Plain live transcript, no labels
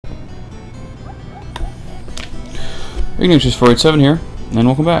Ignitus 487 here, and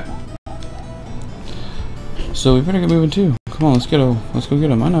welcome back. So we better get moving too. Come on, let's go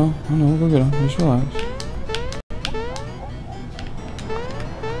get him. I know, we'll go get him. Just relax.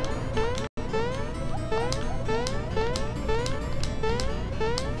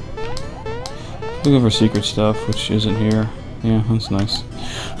 Looking for secret stuff, which isn't here. Yeah, that's nice.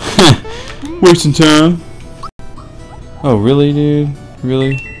 Wasting time. Oh, really, dude?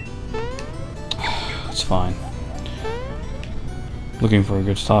 Really? It's fine. Looking for a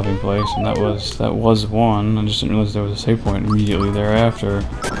good stopping place, and that was one. I just didn't realize there was a save point immediately thereafter.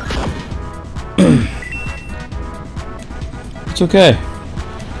 It's okay.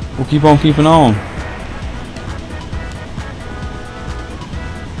 We'll keep on keeping on.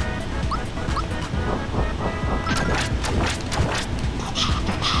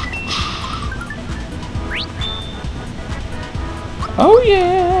 Oh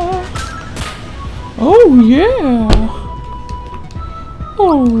yeah! Oh yeah!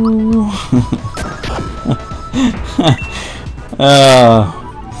 Oh!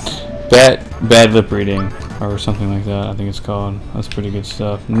 Bad lip reading, or something like that, I think it's called. That's pretty good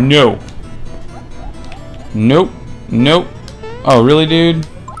stuff. No! Nope. Nope. Oh, really, dude?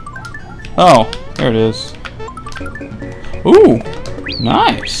 Oh, there it is. Ooh!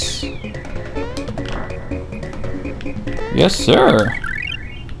 Nice! Yes, sir.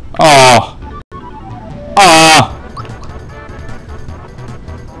 Oh. Ah.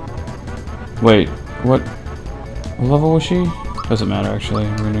 Wait. What level was she? Doesn't matter actually.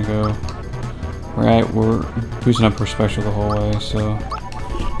 We're gonna go. Right. We're boosting up her special the whole way, so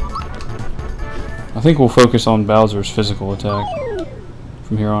I think we'll focus on Bowser's physical attack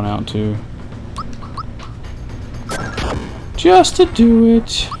from here on out too. Just to do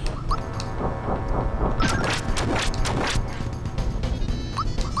it.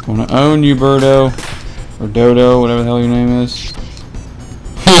 I wanna own you, Birdo. Or Dodo, whatever the hell your name is.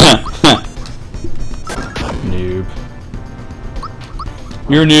 Noob.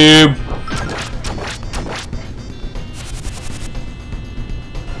 You're a noob.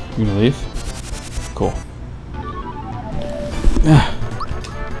 You gonna leave? Cool.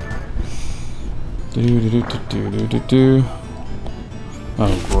 Do.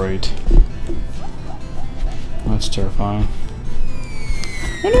 Oh, great. That's terrifying.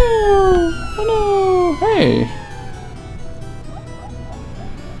 Oh no! Hey!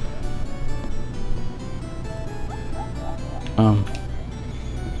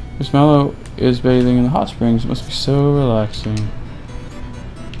 Miss Mallow is bathing in the hot springs. It must be so relaxing.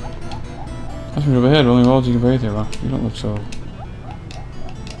 Let's move ahead. Only worlds you can bathe here. Well, you don't look so.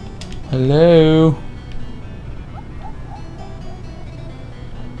 Hello?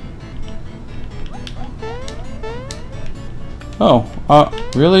 Oh,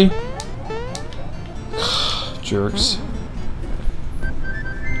 really? Jerks.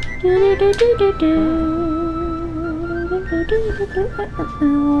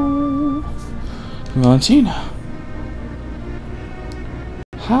 Valentina.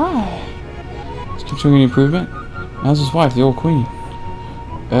 Hi. Is Kim showing any improvement? How's his wife, the old queen?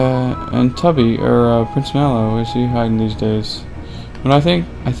 And Tubby, or Prince Mallow, is he hiding these days? But I think,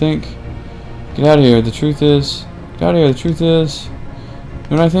 get out of here. The truth is, get out of here. The truth is,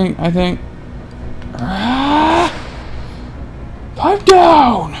 what I think, pipe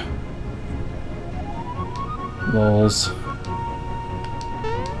down! Lols.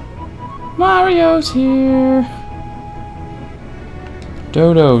 Mario's here!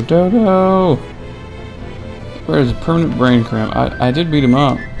 Dodo! Where's a permanent brain cramp? I did beat him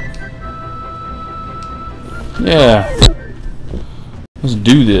up. Yeah. Let's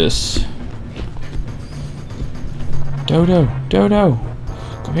do this. Dodo!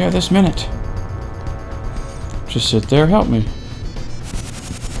 Come here this minute. Just sit there, help me.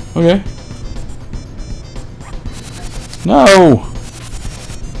 Okay. No!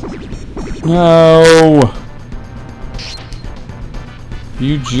 No!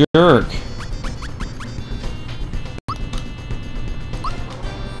 You jerk.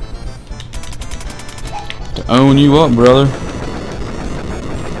 To own you up, brother.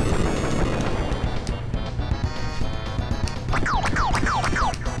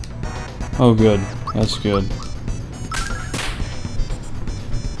 Oh, good. That's good.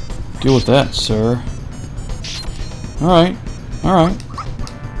 Deal with that, sir. Alright.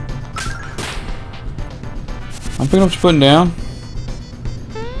 I'm picking up what you're putting down.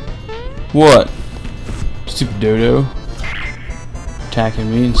 What? Stupid dodo. Attacking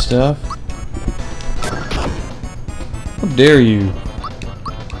me and stuff. How dare you?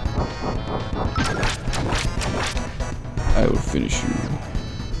 I will finish you.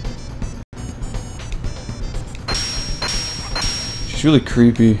 It's really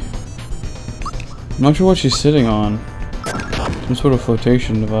creepy. I'm not sure what she's sitting on. Some sort of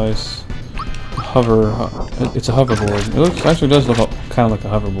flotation device. It's a hoverboard. It actually does look kind of like a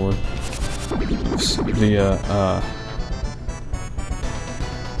hoverboard.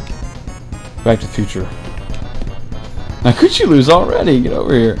 Back to the Future. Now could you lose already? Get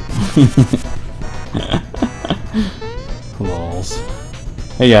over here. Lols.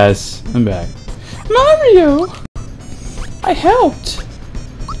 Hey guys, I'm back. Mario! I helped!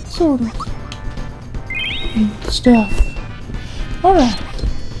 Sort of. Stuff. Alright.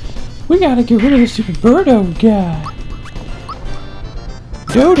 We gotta get rid of this stupid Birdo guy.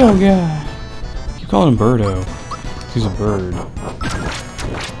 Dodo guy. I keep calling him Birdo. He's a bird.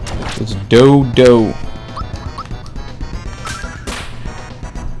 It's Dodo.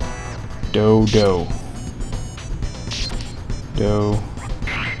 Dodo.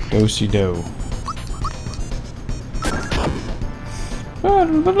 Do-si-do.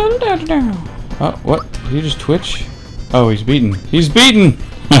 What? Did he just twitch? Oh, he's beaten. He's beaten!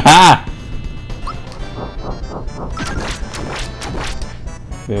 Haha!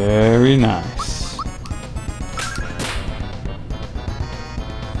 Very nice.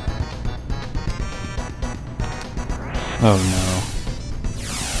 Oh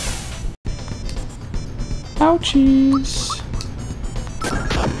no. Ouchies!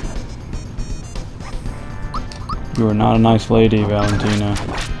 You are not a nice lady, Valentina.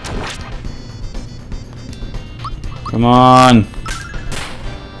 Come on!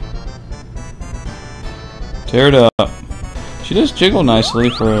 Tear it up. She does jiggle nicely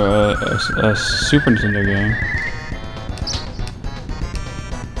for a Super Nintendo game.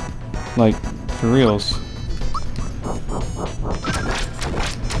 Like, for reals.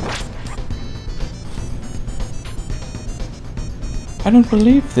 I don't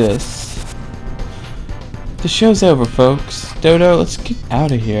believe this. The show's over, folks. Dodo, let's get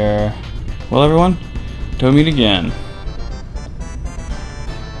out of here. Well, everyone, till we meet again.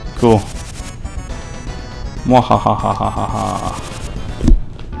 Cool. Mwahahahahaha.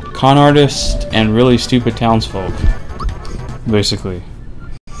 Con artist and really stupid townsfolk. Basically.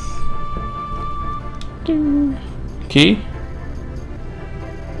 Key?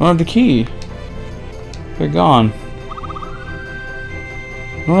 I don't have the key. They're gone.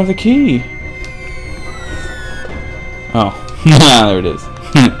 I don't have the key. Oh. There it is.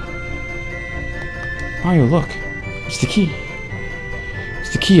 Mario, look. It's the key.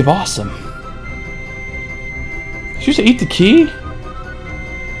 It's the key of awesome. Did you just eat the key?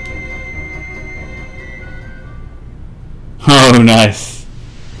 Oh, nice.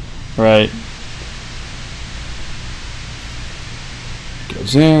 Right.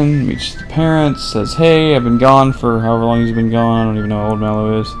 Goes in, meets the parents, says, hey, I've been gone for however long he's been gone. I don't even know how old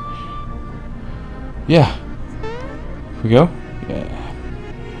Mallow is. Yeah. We go? Yeah.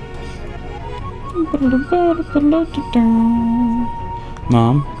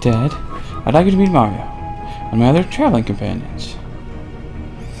 Mom, Dad, I'd like you to meet Mario and my other traveling companions.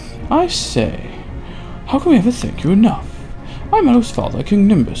 I say, how can we ever thank you enough? I'm Mallow's father, King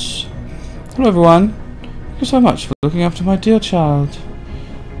Nimbus. Hello everyone. Thank you so much for looking after my dear child.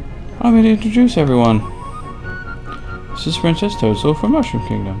 Allow me to introduce everyone. This is Princess Toadstool from Mushroom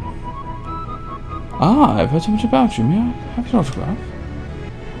Kingdom. Ah, I've heard so much about you. May I have your autograph?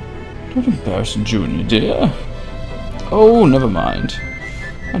 Don't embarrass Junior, dear. Oh, never mind.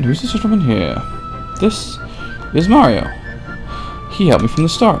 And who's this gentleman here? This is Mario. He helped me from the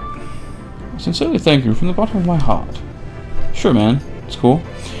start. I sincerely thank you from the bottom of my heart. Sure, man. It's cool.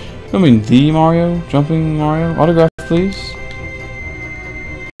 You don't mean the Mario? Jumping Mario? Autograph, please?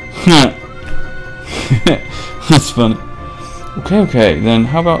 That's funny. Okay, then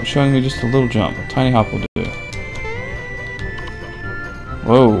how about showing me just a little jump? A tiny hop will do.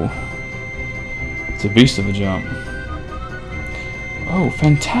 Whoa. It's a beast of a jump. Oh,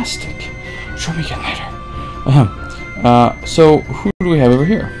 fantastic. Show me again later. So, who do we have over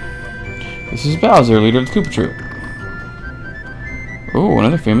here? This is Bowser, leader of the Koopa Troop. Oh,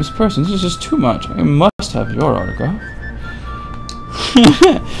 another famous person. This is just too much. I must have your autograph.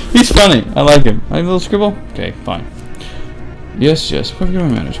 He's funny. I like him. I have a little scribble? Okay, fine. Yes, forgive my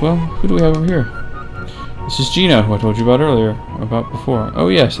manners. Well, who do we have over here? This is Gina, who I told you about before. Oh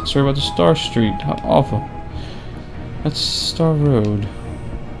yes, sorry about the Star Street. How awful. That's Star Road.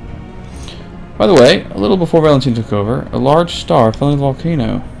 By the way, a little before Valentine took over, a large star fell in the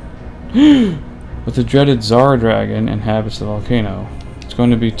volcano. But the dreaded Zara Dragon inhabits the volcano. It's going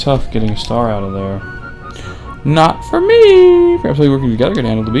to be tough getting a star out of there. Not for me! Perhaps we'll be working together to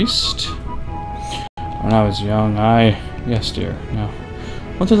handle the beast. When I was young, Yes, dear. Now,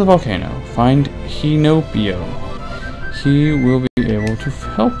 onto the volcano. Find Hinopio. he will be able to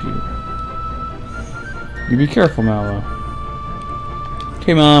help you. You be careful, Mallow.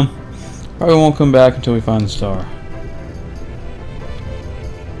 Okay, Mom. Probably won't come back until we find the star.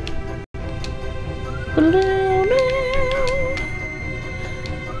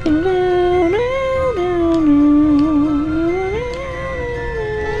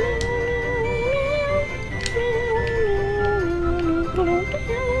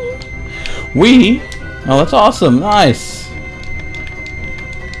 We? Oh, that's awesome. Nice.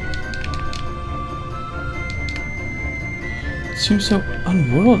 It seems so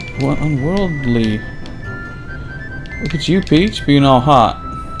unworldly. Look at you, Peach, being all hot.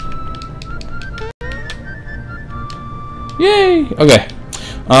 Yay! Okay.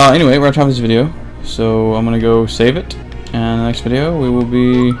 Anyway, we're out of time for this video, so I'm gonna go save it. And the next video, we will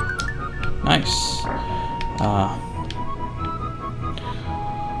be nice.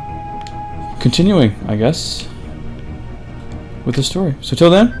 Continuing, I guess, with the story. So till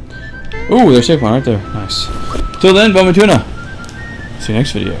then, ooh, there's a safe one right there. Nice. Till then, Bowman Tuna. See you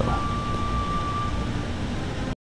next video.